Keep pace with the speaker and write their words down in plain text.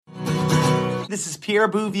This is Pierre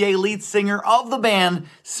Bouvier, lead singer of the band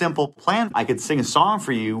Simple Plan. I could sing a song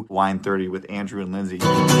for you, Wine 30 with Andrew and Lindsay.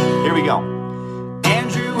 Here we go.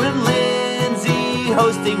 Andrew and Lindsay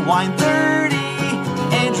hosting Wine 30.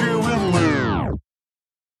 Andrew and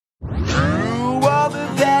Lindsay. Through all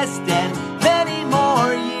the best and many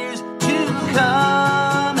more years to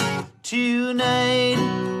come tonight.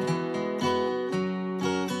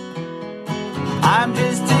 I'm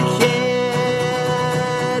just a kid.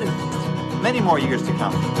 Many more years to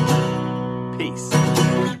come. Peace.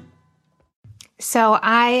 So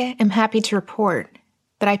I am happy to report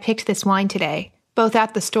that I picked this wine today, both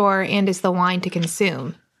at the store and as the wine to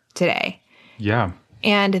consume today. Yeah.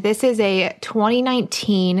 And this is a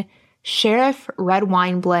 2019 Sheriff Red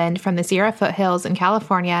Wine Blend from the Sierra Foothills in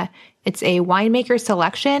California. It's a winemaker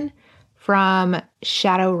selection from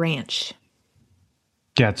Shadow Ranch.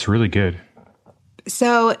 Yeah, it's really good.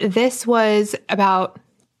 So this was about,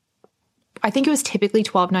 I think it was typically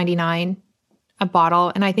 $12.99 a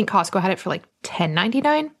bottle, and I think Costco had it for like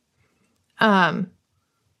 $10.99.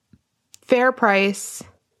 Fair price,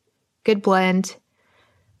 good blend.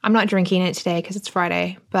 I'm not drinking it today because it's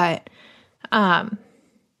Friday, but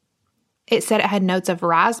it said it had notes of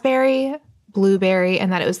raspberry, blueberry,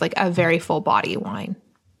 and that it was like a very full body wine.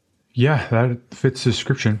 Yeah, that fits the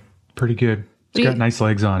description. Pretty good. It's got nice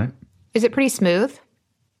legs on it. Is it pretty smooth?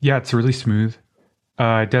 Yeah, it's really smooth.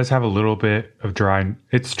 It does have a little bit of dry.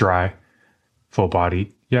 It's dry, full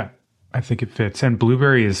body. Yeah, I think it fits. And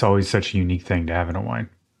blueberry is always such a unique thing to have in a wine.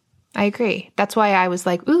 I agree. That's why I was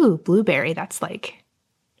like, ooh, blueberry. That's like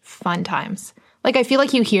fun times. Like, I feel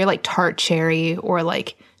like you hear like tart cherry or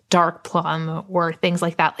like dark plum or things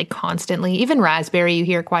like that like constantly. Even raspberry you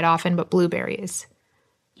hear quite often, but blueberries.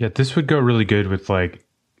 Yeah, this would go really good with like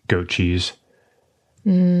goat cheese.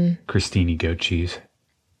 Crostini goat cheese.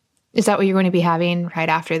 Is that what you're going to be having right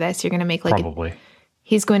after this? You're going to make like Probably.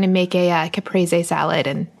 He's going to make a caprese salad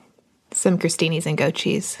and some crostinis and goat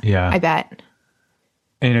cheese. Yeah. I bet.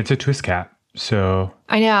 And it's a twist cap. So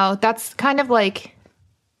I know. That's kind of like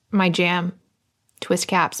my jam, twist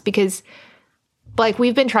caps, because like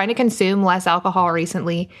we've been trying to consume less alcohol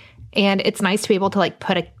recently, and it's nice to be able to like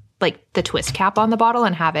put the twist cap on the bottle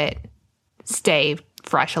and have it stay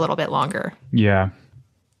fresh a little bit longer. yeah.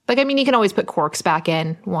 Like, I mean, you can always put corks back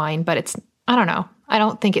in wine, but I don't know. I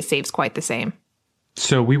don't think it saves quite the same.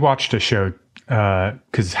 So we watched a show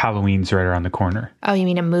because Halloween's right around the corner. Oh, you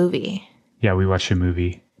mean a movie? Yeah, we watched a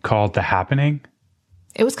movie called The Happening.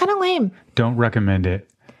 It was kind of lame. Don't recommend it.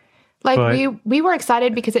 Like, But- we were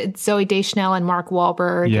excited because it's Zooey Deschanel and Mark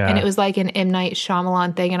Wahlberg, Yeah. and it was like an M. Night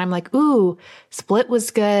Shyamalan thing, and I'm like, ooh, Split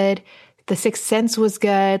was good. The Sixth Sense was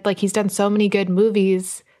good. Like, he's done so many good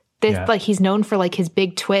movies. This, Yeah. like, he's known for, like, his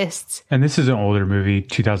big twists. And this is an older movie,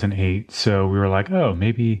 2008. So we were like, oh,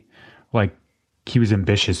 maybe like he was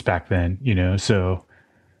ambitious back then, you know? So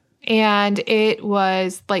And it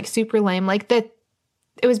was, like, super lame. Like, it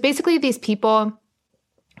was basically these people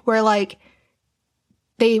where, like,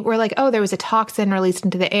 they were like, oh, there was a toxin released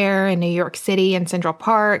into the air in New York City and Central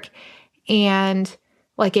Park. And,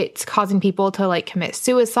 like, it's causing people to, like, commit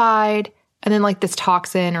suicide. And then, like, this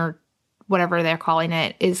toxin or whatever they're calling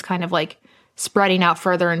it is kind of, like, spreading out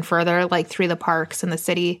further and further, like, through the parks in the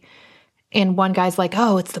city. And one guy's like,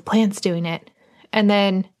 oh, it's the plants doing it. And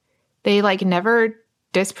then they, like, never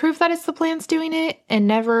disprove that it's the plants doing it and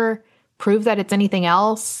never prove that it's anything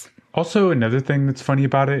else. also another thing that's funny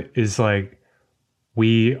about it is like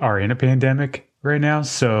we are in a pandemic right now.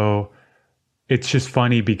 So it's just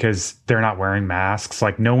funny because they're not wearing masks.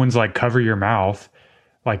 Like no one's like cover your mouth.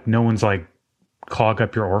 Like no one's like clog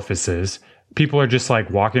up your orifices. People are just like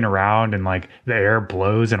walking around and like the air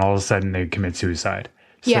blows and all of a sudden they commit suicide.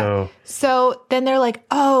 Yeah. So then they're like,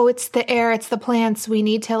 oh, it's the air, it's the plants. We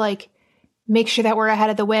need to like make sure that we're ahead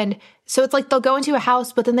of the wind. So it's like they'll go into a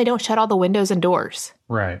house, but then they don't shut all the windows and doors.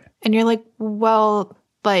 Right. And you're like, well,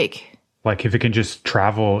 like if it can just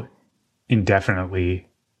travel indefinitely.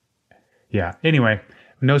 Yeah. Anyway,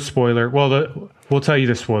 no spoiler. Well, we'll tell you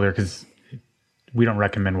the spoiler because we don't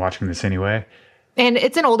recommend watching this anyway. And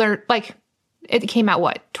it's an older, like, it came out,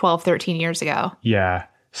 what, 12, 13 years ago? Yeah.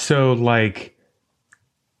 So, like,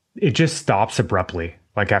 it just stops abruptly,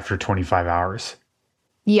 like, after 25 hours.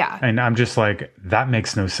 Yeah. And I'm just like, that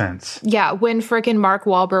makes no sense. Yeah. When frickin' Mark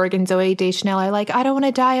Wahlberg and Zooey Deschanel are like, I don't want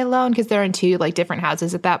to die alone, because they're in two, like, different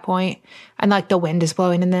houses at that point. And, like, the wind is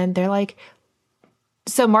blowing. And then they're like,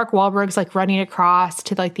 so Mark Wahlberg's, like, running across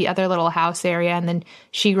to, like, the other little house area. And then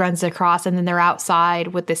she runs across. And then they're outside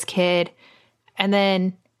with this kid. And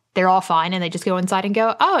then they're all fine. And they just go inside and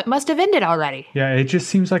go, oh, it must have ended already. Yeah. It just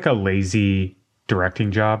seems like a lazy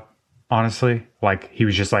directing job. honestly. Like, he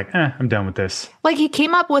was just like, I'm done with this. Like, he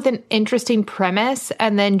came up with an interesting premise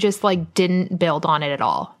and then just, like, didn't build on it at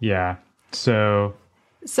all. Yeah. So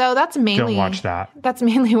that's mainly... don't watch that. That's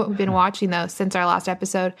mainly what we've been watching, though, since our last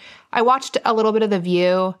episode. I watched a little bit of The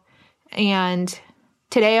View, and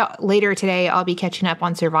later today, I'll be catching up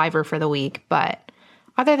on Survivor for the week. But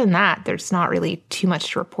other than that, there's not really too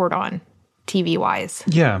much to report on TV-wise.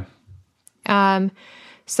 Yeah.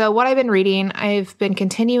 So what I've been reading, I've been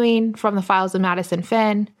continuing from the Files of Madison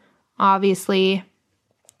Finn. Obviously,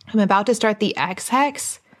 I'm about to start the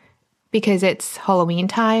X-Hex because it's Halloween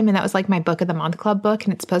time, and that was like my book of the month club book,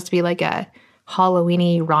 and it's supposed to be like a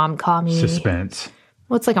Halloween-y, rom-com-y. Suspense.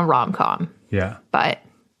 Well, it's like a rom-com. Yeah. But,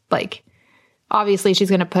 like, obviously she's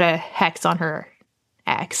going to put a hex on her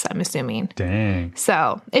ex, I'm assuming. Dang.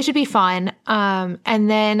 So it should be fun. And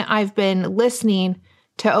then I've been listening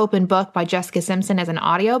to Open Book by Jessica Simpson as an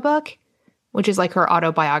audiobook, which is like her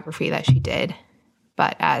autobiography that she did,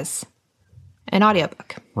 but as an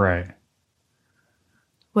audiobook. Right.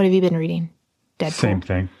 What have you been reading? Deadpool. Same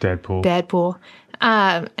thing. Deadpool.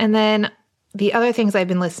 And then the other things I've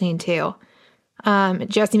been listening to,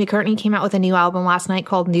 Jesse McCartney came out with a new album last night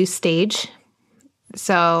called New Stage.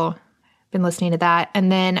 So been listening to that.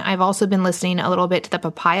 And then I've also been listening a little bit to the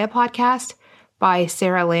Papaya podcast by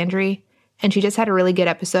Sarah Landry. And she just had a really good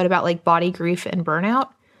episode about like body grief and burnout.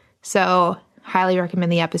 So highly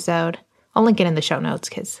recommend the episode. I'll link it in the show notes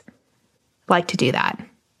because I like to do that.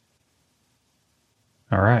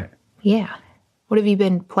 All right. Yeah. What have you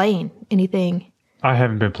been playing? Anything? I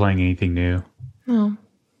haven't been playing anything new. No.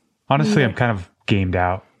 Honestly, I'm kind of gamed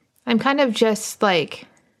out. I'm kind of just like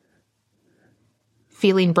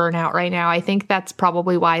feeling burnout right now. I think that's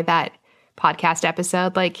probably why that podcast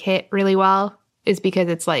episode like hit really well, is because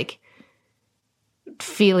it's like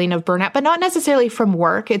feeling of burnout, but not necessarily from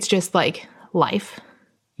work. It's just like life.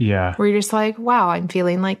 Yeah. Where you're just like, wow, I'm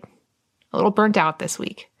feeling like a little burnt out this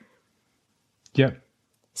week. Yep.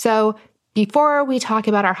 So before we talk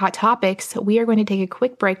about our hot topics, we are going to take a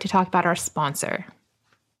quick break to talk about our sponsor.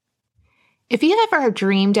 If you've ever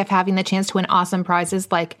dreamed of having the chance to win awesome prizes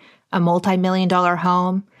like a multi-million-dollar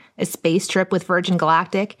home, a space trip with Virgin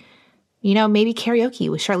Galactic, maybe karaoke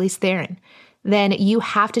with Charlize Theron, then you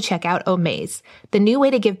have to check out Omaze, the new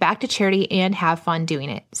way to give back to charity and have fun doing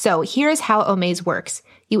it. So here's how Omaze works.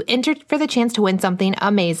 You enter for the chance to win something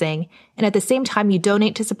amazing, and at the same time, you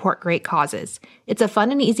donate to support great causes. It's a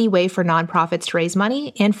fun and easy way for nonprofits to raise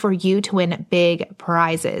money and for you to win big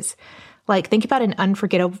prizes. Like, think about an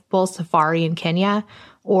unforgettable safari in Kenya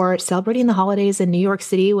or celebrating the holidays in New York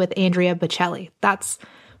City with Andrea Bocelli. That's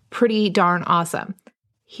pretty darn awesome.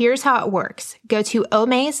 Here's how it works. Go to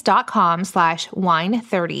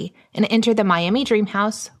omaze.com/wine30 and enter the Miami Dream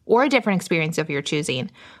House or a different experience of your choosing.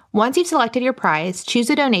 Once you've selected your prize, choose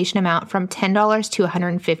a donation amount from $10 to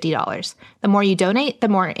 $150. The more you donate, the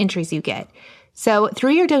more entries you get. So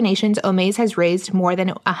through your donations, Omaze has raised more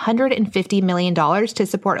than $150 million to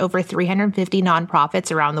support over 350 nonprofits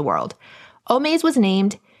around the world. Omaze was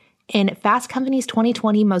named in Fast Company's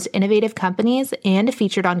 2020 Most Innovative Companies and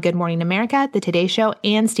featured on Good Morning America, The Today Show,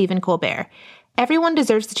 and Stephen Colbert. Everyone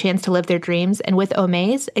deserves the chance to live their dreams, and with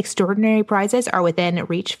Omaze, extraordinary prizes are within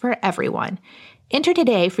reach for everyone. Enter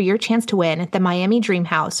today for your chance to win the Miami Dream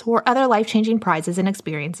House or other life-changing prizes and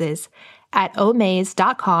experiences at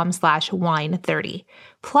omaze.com/wine30.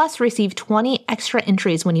 Plus, receive 20 extra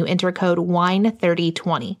entries when you enter code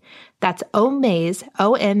WINE3020. That's Omaze,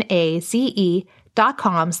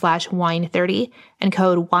 OMAZE.com/wine30 and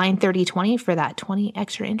code WINE3020 for that 20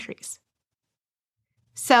 extra entries.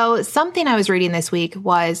 So something I was reading this week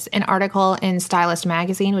was an article in Stylist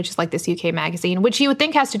magazine, which is like this UK magazine, which you would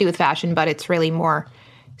think has to do with fashion, but it's really more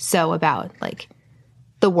so about like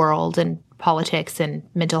the world and politics and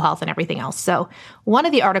mental health and everything else. So one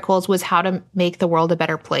of the articles was how to make the world a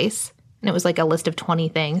better place. And it was like a list of 20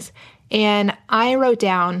 things. And I wrote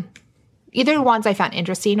down either ones I found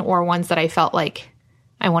interesting or ones that I felt like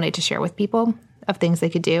I wanted to share with people of things they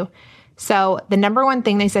could do. So the number one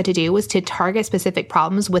thing they said to do was to target specific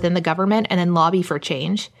problems within the government and then lobby for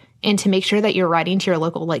change, and to make sure that you're writing to your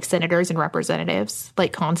local like senators and representatives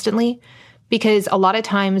like constantly, because a lot of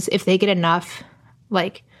times if they get enough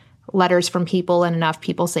like letters from people and enough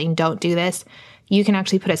people saying don't do this, you can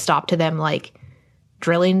actually put a stop to them like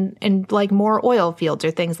drilling in like more oil fields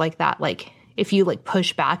or things like that. Like if you like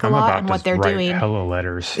push back a lot on what they're doing. Hello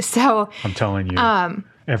letters. So I'm telling you,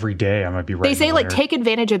 every day I might be writing. They say like take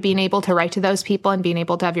advantage of being able to write to those people and being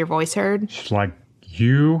able to have your voice heard. It's like,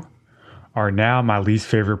 you are now my least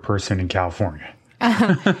favorite person in California.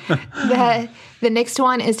 The next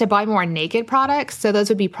one is to buy more naked products. So those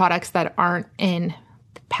would be products that aren't in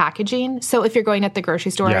packaging. So if you're going at the grocery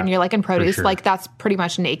store Yeah, and you're like in produce, sure. like that's pretty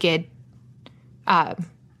much naked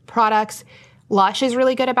products. Lush is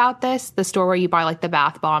really good about this. The store where you buy like the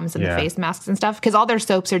bath bombs and Yeah. the face masks and stuff. Because all their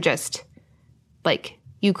soaps are just like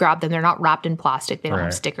you grab them. They're not wrapped in plastic. They don't have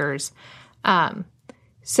Right. stickers.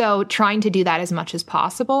 So trying to do that as much as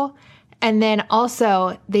possible. And then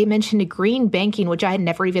also they mentioned green banking, which I had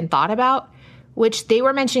never even thought about, which they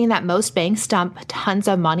were mentioning that most banks dump tons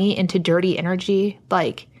of money into dirty energy,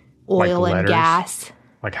 like oil and letters? gas.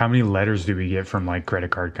 Like, how many letters do we get from like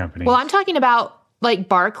credit card companies? Well, I'm talking about like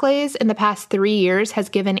Barclays in the past 3 years has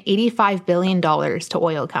given $85 billion to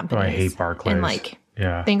oil companies. I hate Barclays. And like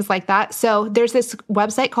Yeah. things like that. So there's this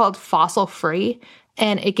website called Fossil Free,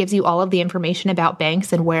 and it gives you all of the information about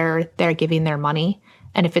banks and where they're giving their money,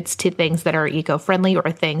 and if it's to things that are eco-friendly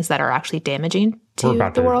or things that are actually damaging to We're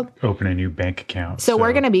about the to world. open a new bank account. So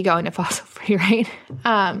we're going to be going to Fossil Free,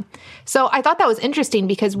 right? So I thought that was interesting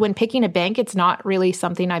because when picking a bank, it's not really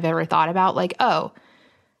something I've ever thought about. Like, oh,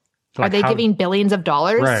 are Like, they how- giving billions of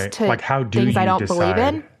dollars right. to Like, how do things you I don't decide? believe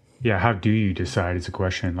in? Yeah, how do you decide is a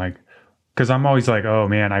question. Like, because I'm always like, oh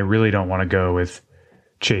man, I really don't want to go with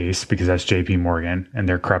Chase because that's JP Morgan and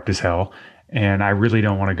they're corrupt as hell. And I really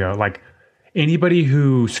don't want to go. Like, anybody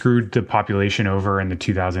who screwed the population over in the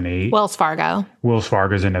 2008, Wells Fargo. Wells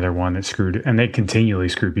Fargo is another one that screwed, and they continually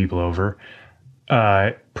screw people over.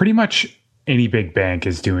 Pretty much any big bank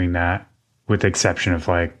is doing that, with the exception of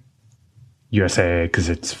like USAA because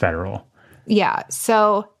it's federal. Yeah.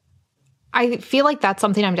 So I feel like that's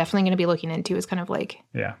something I'm definitely going to be looking into is kind of like,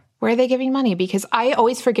 Yeah. where are they giving money? Because I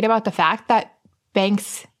always forget about the fact that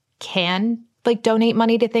banks can like donate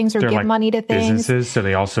money to things or They're give like money to things. businesses, so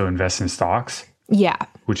they also invest in stocks, Yeah.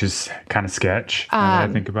 which is kind of sketch now that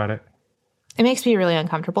I think about it. It makes me really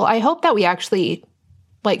uncomfortable. I hope that we actually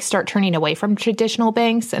like start turning away from traditional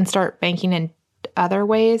banks and start banking in other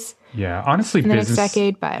ways. Yeah, honestly, the next business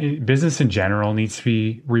decade, but- business in general needs to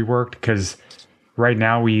be reworked because right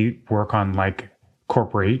now we work on like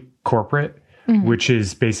corporate, which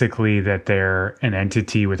is basically that they're an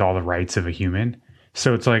entity with all the rights of a human.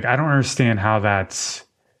 So it's like I don't understand how that's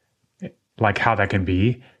like how that can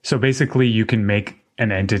be. So basically, you can make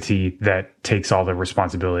an entity that takes all the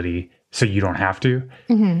responsibility, so you don't have to.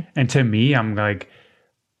 And to me, I'm like,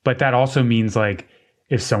 but that also means like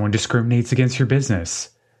if someone discriminates against your business,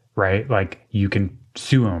 right? Like you can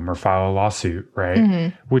sue them or file a lawsuit,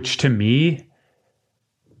 right? Which to me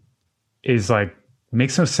is like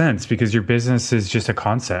makes no sense because your business is just a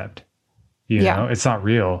concept. You Yeah. know, it's not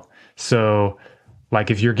real. So like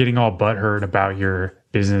if you're getting all butthurt about your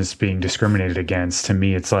business being discriminated against, to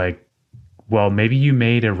me it's like, well, maybe you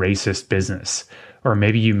made a racist business or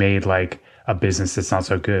maybe you made like a business that's not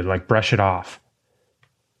so good. Like brush it off.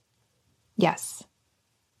 Yes.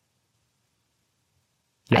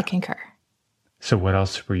 Yeah. I concur. So what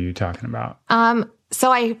else were you talking about? So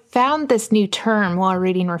I found this new term while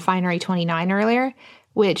reading Refinery 29 earlier,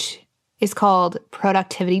 which is called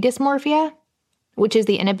productivity dysmorphia, which is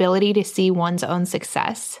the inability to see one's own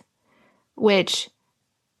success, which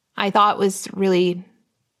I thought was really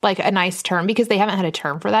like a nice term because they haven't had a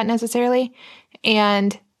term for that necessarily.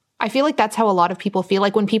 And I feel like that's how a lot of people feel.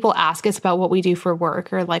 Like when people ask us about what we do for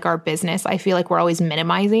work or like our business, I feel like we're always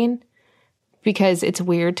minimizing because it's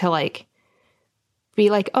weird to like be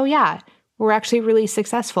like, oh yeah, we're actually really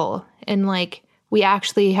successful. And like, we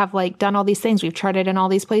actually have like done all these things. We've charted in all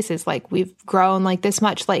these places. Like we've grown like this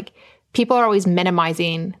much. Like people are always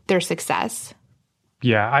minimizing their success.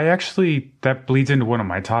 Yeah, that bleeds into one of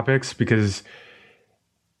my topics because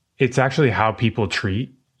it's actually how people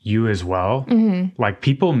treat you as well. Like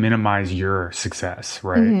people minimize your success,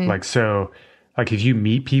 right? Like, so like if you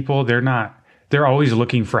meet people, they're always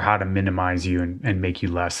looking for how to minimize you and make you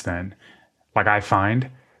less than, like I find,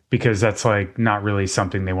 because that's like not really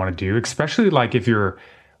something they want to do, especially like if you're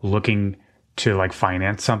looking to like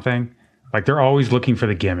finance something, like they're always looking for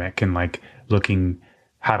the gimmick and like looking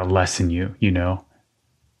how to lessen you, you know?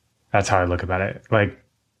 That's how I look about it. Like,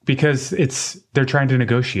 because they're trying to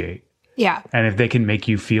negotiate. Yeah. And if they can make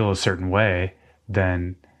you feel a certain way,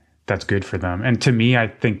 then that's good for them. And to me, I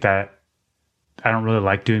think that I don't really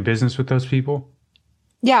like doing business with those people.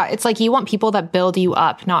 Yeah. It's like you want people that build you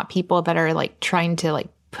up, not people that are like trying to like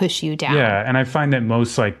push you down. Yeah. And I find that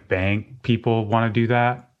most like bank people want to do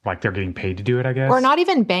that. Like they're getting paid to do it, I guess. Or not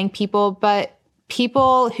even bank people, but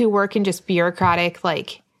people who work in just bureaucratic,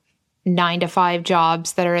 like 9-to-5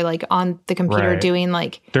 jobs that are like on the computer Right. doing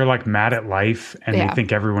like, They're like mad at life and Yeah. they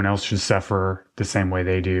think everyone else should suffer the same way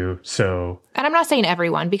they do. So, and I'm not saying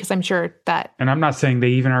everyone because I'm sure that, and I'm not saying they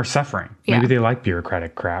even are suffering. Maybe Yeah. they like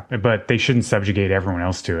bureaucratic crap, but they shouldn't subjugate everyone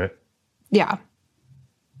else to it. yeah.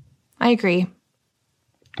 I agree.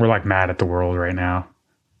 We're like mad at the world right now.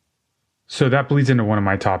 So that bleeds into one of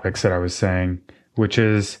my topics that I was saying, which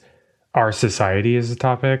is our society as a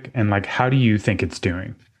topic. And like, how do you think it's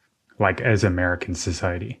doing? Like as American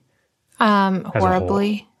society?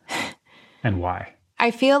 Horribly. And why?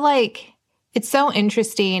 I feel like it's so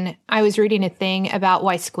interesting. I was reading a thing about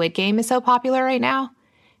why Squid Game is so popular right now.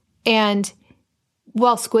 And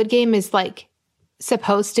well, Squid Game is like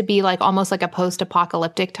supposed to be like almost like a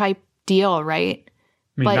post-apocalyptic type deal, right?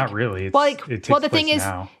 I mean, like, not really. The thing is,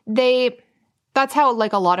 that's how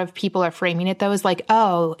like a lot of people are framing it though, is like,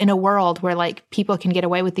 oh, in a world where like people can get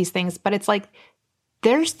away with these things, but it's like,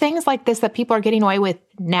 there's things like this that people are getting away with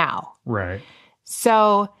now. Right.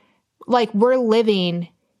 So like we're living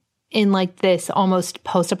in like this almost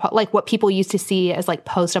like what people used to see as like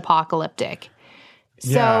post-apocalyptic.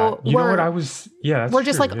 Yeah. So you know what I was, yeah, that's we're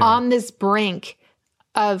just true, like on this brink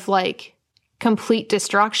of like complete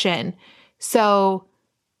destruction. So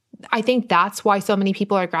I think that's why so many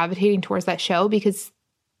people are gravitating towards that show, because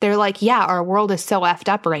they're like, yeah, our world is so effed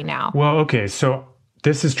up right now. Well, okay. So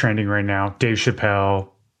this is trending right now. Dave Chappelle,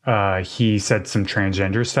 he said some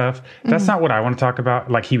transgender stuff. That's not what I want to talk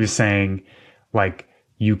about. Like he was saying, like,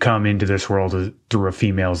 you come into this world through a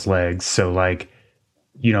female's legs. So like,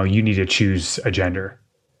 you know, you need to choose a gender,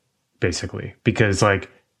 basically, because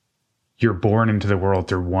like you're born into the world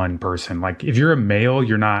through one person. Like if you're a male,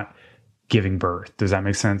 you're not giving birth. Does that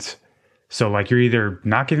make sense? So like you're either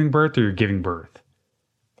not giving birth or you're giving birth.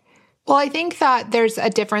 Well, I think that there's a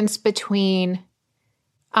difference between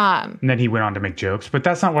and then he went on to make jokes, but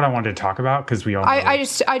that's not what I wanted to talk about, because we all I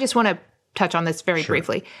just want to touch on this very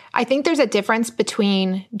briefly. I think there's a difference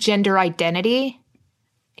between gender identity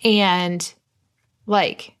and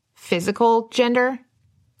like physical gender.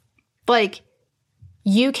 Like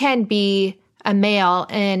you can be a male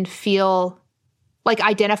and feel like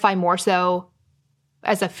identify more so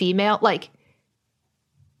as a female, like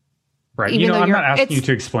right. You know, I'm not asking you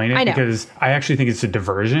to explain it, because I actually think it's a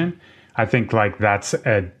diversion. I think like that's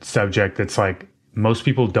a subject that's like most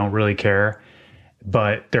people don't really care,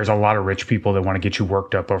 but there's a lot of rich people that want to get you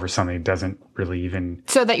worked up over something that doesn't really even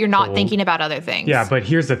so that you're not thinking about other things. Yeah, but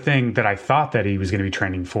here's the thing that I thought that he was going to be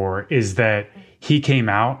trending for is that he came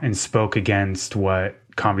out and spoke against what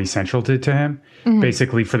Comedy Central did to him.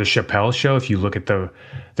 Basically for the Chappelle show, if you look at the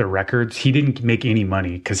records, he didn't make any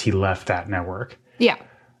money because he left that network. Yeah.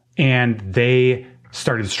 And they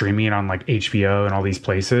started streaming it on like HBO and all these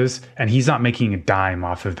places, and he's not making a dime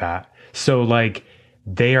off of that. So like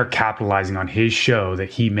they are capitalizing on his show that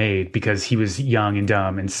he made because he was young and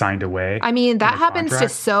dumb and signed away. I mean, that happens to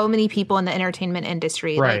so many people in the entertainment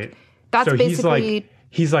industry. Right. Like, that's so basically...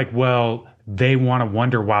 He's like, well, they want to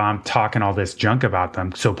wonder why I'm talking all this junk about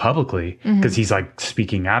them so publicly, because he's like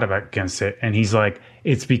speaking out against it. And he's like,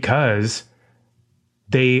 it's because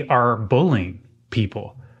they are bullying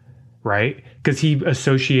people, right? Because he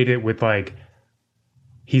associated it with like,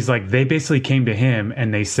 he's like, they basically came to him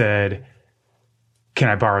and they said, can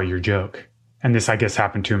I borrow your joke? And this, I guess,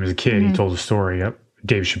 happened to him as a kid. He told a story.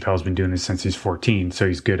 Dave Chappelle's been doing this since he's 14, so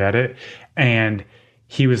he's good at it. And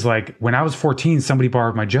he was like, when I was 14, somebody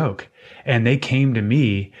borrowed my joke. And they came to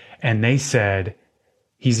me and they said,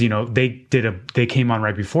 they came on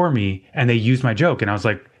right before me and they used my joke. And I was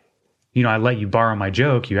like, you know, I let you borrow my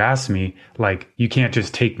joke. You asked me, like, you can't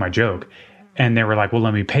just take my joke. And they were like, well,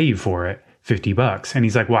 let me pay you for it, $50. And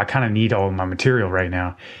he's like, well, I kind of need all of my material right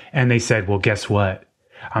now. And they said, well, guess what?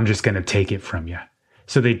 I'm just going to take it from you.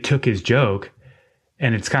 So they took his joke,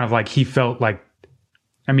 and it's kind of like he felt like,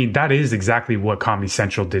 I mean, that is exactly what Comedy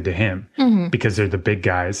Central did to him, because they're the big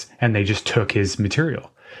guys and they just took his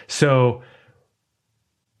material. So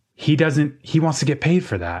he wants to get paid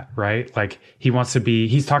for that, right? Like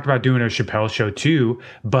he's talked about doing a Chappelle show too,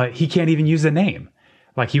 but he can't even use the name.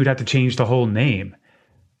 Like he would have to change the whole name.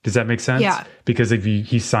 Does that make sense? Yeah. Because if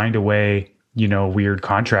he signed away, you know, a weird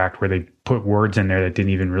contract where they put words in there that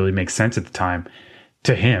didn't even really make sense at the time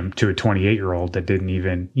to him, to a 28-year-old that didn't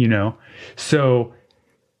even, you know. So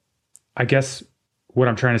I guess what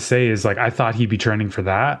I'm trying to say is like, I thought he'd be trending for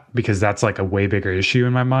that, because that's like a way bigger issue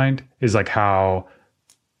in my mind, is like how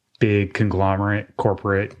big conglomerate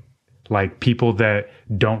corporate, like people that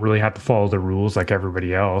don't really have to follow the rules like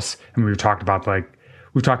everybody else. And we've talked about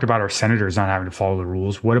our senators not having to follow the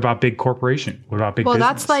rules. What about big corporation? What about big business?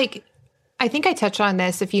 That's like, I think I touched on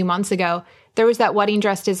this a few months ago. There was that wedding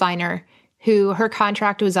dress designer who her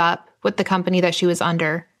contract was up with the company that she was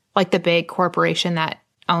under, like the big corporation that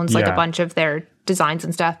owns like a bunch of their designs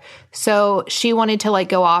and stuff. So she wanted to like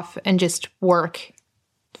go off and just work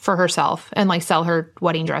for herself and like sell her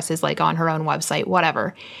wedding dresses like on her own website,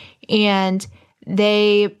 whatever. And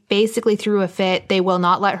They basically threw a fit. They will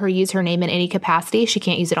not let her use her name in any capacity. She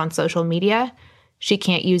can't use it on social media. She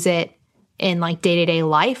can't use it in like day-to-day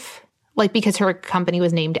life, like because her company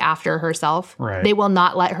was named after herself. Right. They will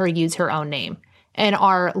not let her use her own name and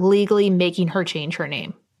are legally making her change her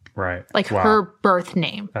name. Right. Like her birth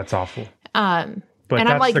name. That's awful. But and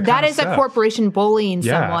I'm like, that is a corporation bullying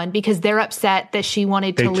someone because they're upset that she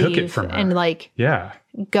wanted to leave and like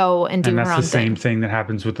go and do her own thing. And that's the same thing that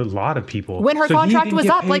happens with a lot of people. When her contract was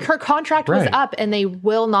up, like her contract was up and they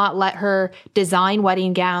will not let her design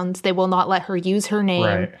wedding gowns. They will not let her use her name.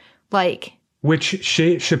 Right. Like, which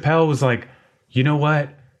Chappelle was like, you know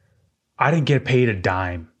what? I didn't get paid a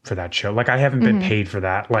dime for that show. Like I haven't been paid for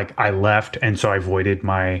that. Like I left and so I avoided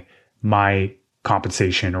my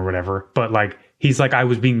compensation or whatever. But like, he's like, I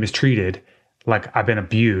was being mistreated. Like I've been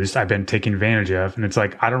abused. I've been taken advantage of. And it's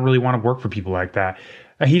like, I don't really want to work for people like that.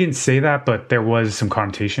 He didn't say that, but there was some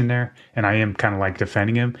connotation there. And I am kind of like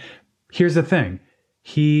defending him. Here's the thing.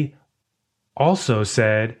 He also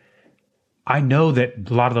said, I know that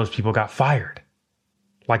a lot of those people got fired.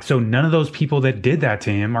 Like, so none of those people that did that to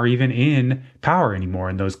him are even in power anymore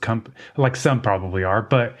in those like some probably are.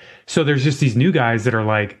 But so there's just these new guys that are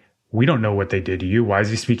like, we don't know what they did to you. Why is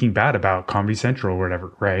he speaking bad about Comedy Central or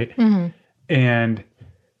whatever? Right. Mm-hmm. And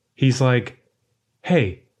he's like,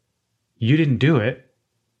 hey, you didn't do it.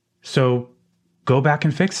 So go back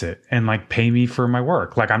and fix it and like pay me for my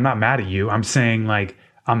work. Like, I'm not mad at you. I'm saying like,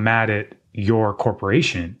 I'm mad at your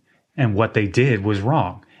corporation and what they did was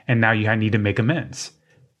wrong. And now you need to make amends.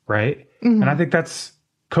 Right. Mm-hmm. And I think that's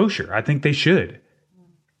kosher. I think they should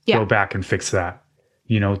go back and fix that,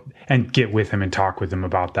 you know, and get with him and talk with him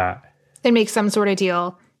about that. And make some sort of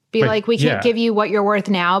deal. Be like, we can't give you what you're worth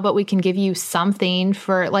now, but we can give you something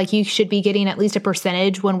for like, you should be getting at least a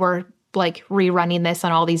percentage when we're like rerunning this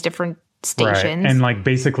on all these different stations. Right. And like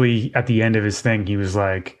basically at the end of his thing, he was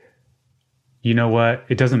like, you know what?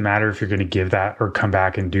 It doesn't matter if you're going to give that or come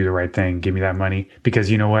back and do the right thing. Give me that money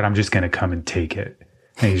because you know what? I'm just going to come and take it.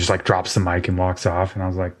 And he just like drops the mic and walks off. And I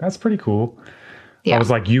was like, that's pretty cool. Yeah. I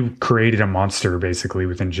was like, you created a monster basically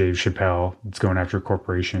within Dave Chappelle. It's going after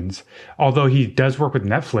corporations. Although he does work with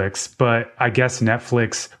Netflix, but I guess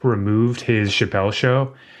Netflix removed his Chappelle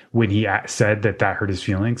show when he said that hurt his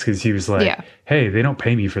feelings because he was like, hey, they don't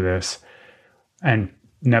pay me for this. And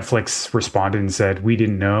Netflix responded and said, we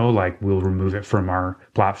didn't know, like, we'll remove it from our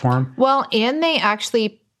platform. Well, and they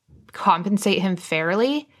actually compensate him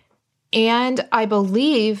fairly. And I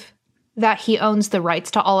believe that he owns the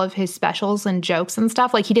rights to all of his specials and jokes and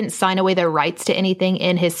stuff. Like, he didn't sign away the rights to anything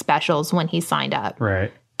in his specials when he signed up.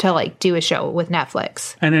 Right. To, like, do a show with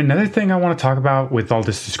Netflix. And another thing I want to talk about with all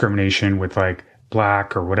this discrimination with, like,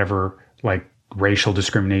 black or whatever, like, racial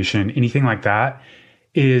discrimination, anything like that,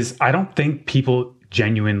 is I don't think people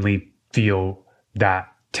genuinely feel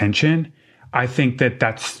that tension. I think that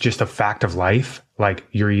that's just a fact of life. Like,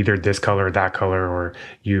 you're either this color or that color, or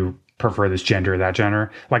you prefer this gender or that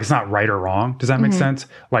gender. Like, it's not right or wrong. Does that make sense?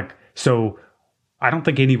 Like, so I don't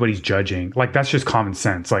think anybody's judging. Like, that's just common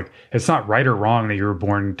sense. Like, it's not right or wrong that you were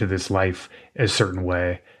born into this life a certain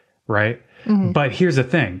way, right? Mm-hmm. But here's the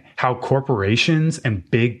thing. How corporations and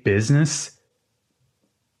big business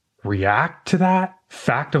react to that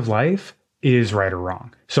fact of life is right or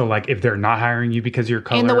wrong. So, like, if they're not hiring you because of your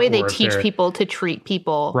color. And the way they teach people to treat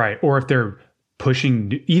people. Right. Or if they're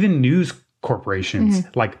pushing, even news corporations,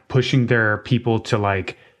 like pushing their people to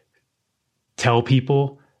like tell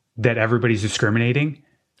people that everybody's discriminating.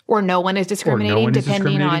 Or no one is discriminating,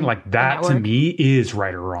 depending on like that to me is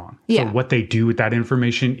right or wrong. Yeah. So what they do with that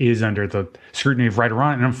information is under the scrutiny of right or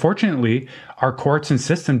wrong. And unfortunately, our courts and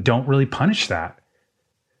system don't really punish that.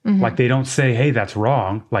 Mm-hmm. Like, they don't say, hey, that's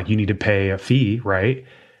wrong. Like, you need to pay a fee, right?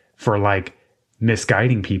 For like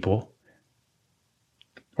misguiding people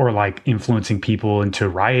or like influencing people into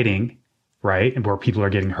rioting, right? And where people are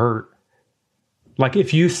getting hurt. Like,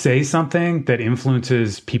 if you say something that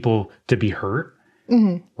influences people to be hurt,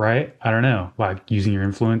 right? I don't know, like using your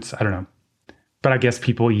influence. I don't know. But I guess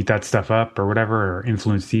people eat that stuff up or whatever, or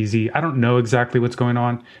influenced easy. I don't know exactly what's going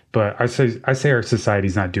on, but I say our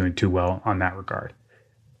society's not doing too well on that regard.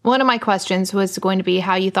 One of my questions was going to be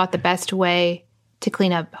how you thought the best way to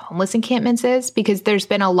clean up homeless encampments is, because there's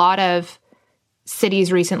been a lot of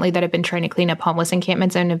cities recently that have been trying to clean up homeless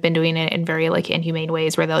encampments and have been doing it in very like inhumane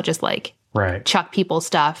ways where they'll just like chuck people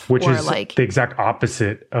stuff. Which or, is like the exact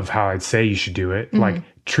opposite of how I'd say you should do it. Like,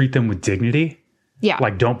 treat them with dignity. Yeah.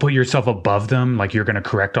 Like, don't put yourself above them. Like, you're going to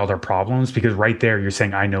correct all their problems, because right there you're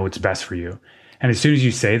saying, I know what's best for you. And as soon as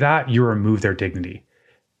you say that, you remove their dignity.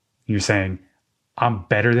 You're saying, I'm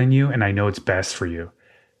better than you and I know it's best for you.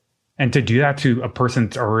 And to do that to a person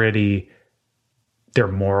that's already their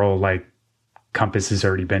moral like compass has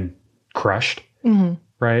already been crushed,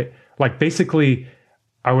 right? Like basically,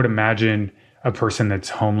 I would imagine a person that's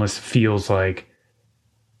homeless feels like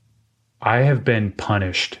I have been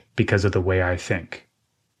punished because of the way I think.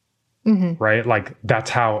 Right? Like that's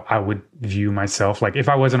how I would view myself. Like if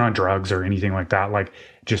I wasn't on drugs or anything like that, like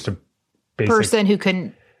just a basic Person who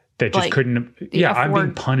couldn't that just like, couldn't. Yeah, I'm being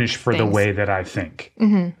afford punished for the things. way that I think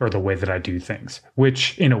or the way that I do things,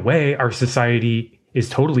 which in a way, our society is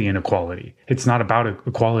totally inequality. It's not about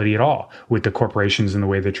equality at all with the corporations and the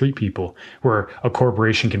way they treat people, where a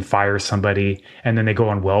corporation can fire somebody and then they go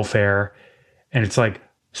on welfare. And it's like,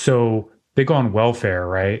 so they go on welfare,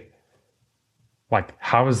 right? Like,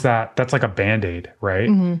 how is that? That's like a Band-Aid, right?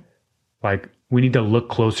 Like, we need to look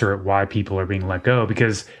closer at why people are being let go,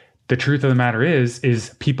 because the truth of the matter is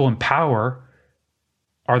people in power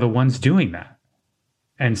are the ones doing that.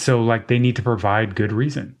 And so, like, they need to provide good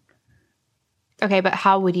reason. Okay, but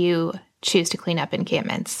how would you choose to clean up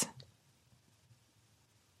encampments?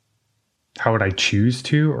 How would I choose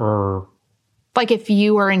to? Or Like if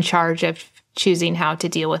you were in charge of choosing how to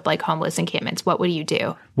deal with like homeless encampments, what would you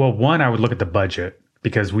do? well, one, I would look at the budget,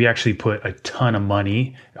 because we actually put a ton of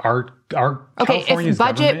money. Our Okay, California's if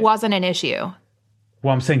budget government- wasn't an issue.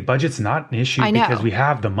 well, I'm saying budget's not an issue I know. because we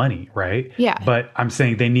have the money, right? Yeah. But I'm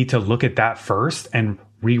saying they need to look at that first and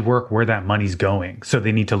rework where that money's going. So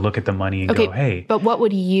they need to look at the money and Okay, go, hey, but what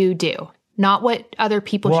would you do? Not what other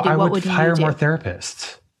people well, should do. I What would would hire you do? more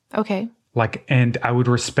therapists. Okay. Like, and I would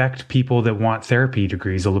respect people that want therapy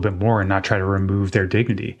degrees a little bit more and not try to remove their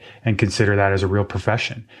dignity and consider that as a real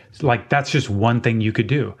profession. Like, that's just one thing you could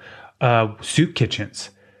do. Soup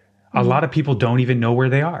kitchens. A lot of people don't even know where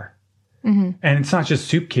they are. And it's not just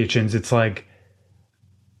soup kitchens. It's like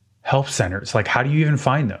help centers. Like, how do you even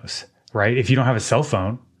find those, right? If you don't have a cell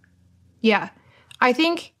phone. Yeah. I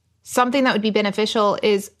think something that would be beneficial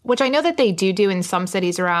is, which I know that they do in some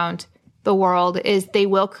cities around the world, is they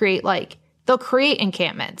will create they'll create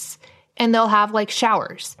encampments and they'll have like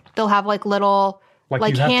showers. They'll have like little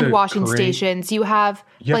Like, you have hand to washing create- stations. You have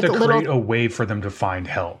You have like to little create a way for them to find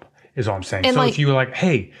help, is all I'm saying. And So like- if you were like,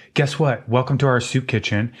 hey, guess what? Welcome to our soup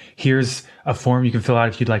kitchen. Here's a form you can fill out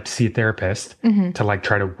if you'd like to see a therapist to like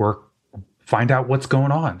try to find out what's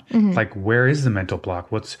going on. Like, where is the mental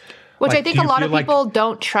block? which like, I think do a you lot of feel like- people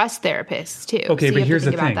don't trust therapists too. Okay, so but you have here's to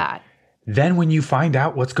the think thing. about that. Then when you find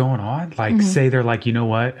out what's going on, like say they're like, you know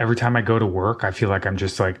what? Every time I go to work, I feel like I'm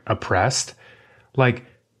just like oppressed. Like,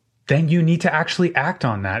 then you need to actually act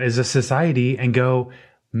on that as a society and go,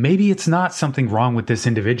 maybe it's not something wrong with this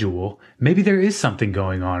individual. Maybe there is something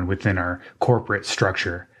going on within our corporate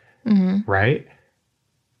structure, right?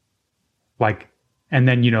 Like, and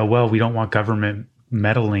then, well, we don't want government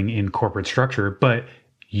meddling in corporate structure, but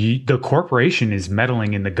the corporation is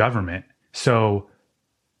meddling in the government. So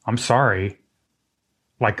I'm sorry.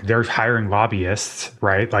 Like, they're hiring lobbyists,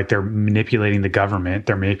 right? Like, they're manipulating the government.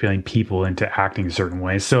 They're manipulating people into acting a certain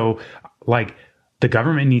way. So, like, the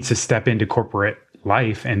government needs to step into corporate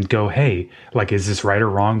life and go, hey, like, is this right or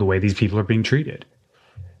wrong the way these people are being treated?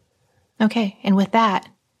 Okay, and with that,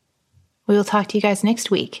 we will talk to you guys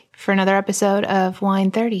next week for another episode of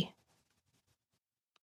Wine 30.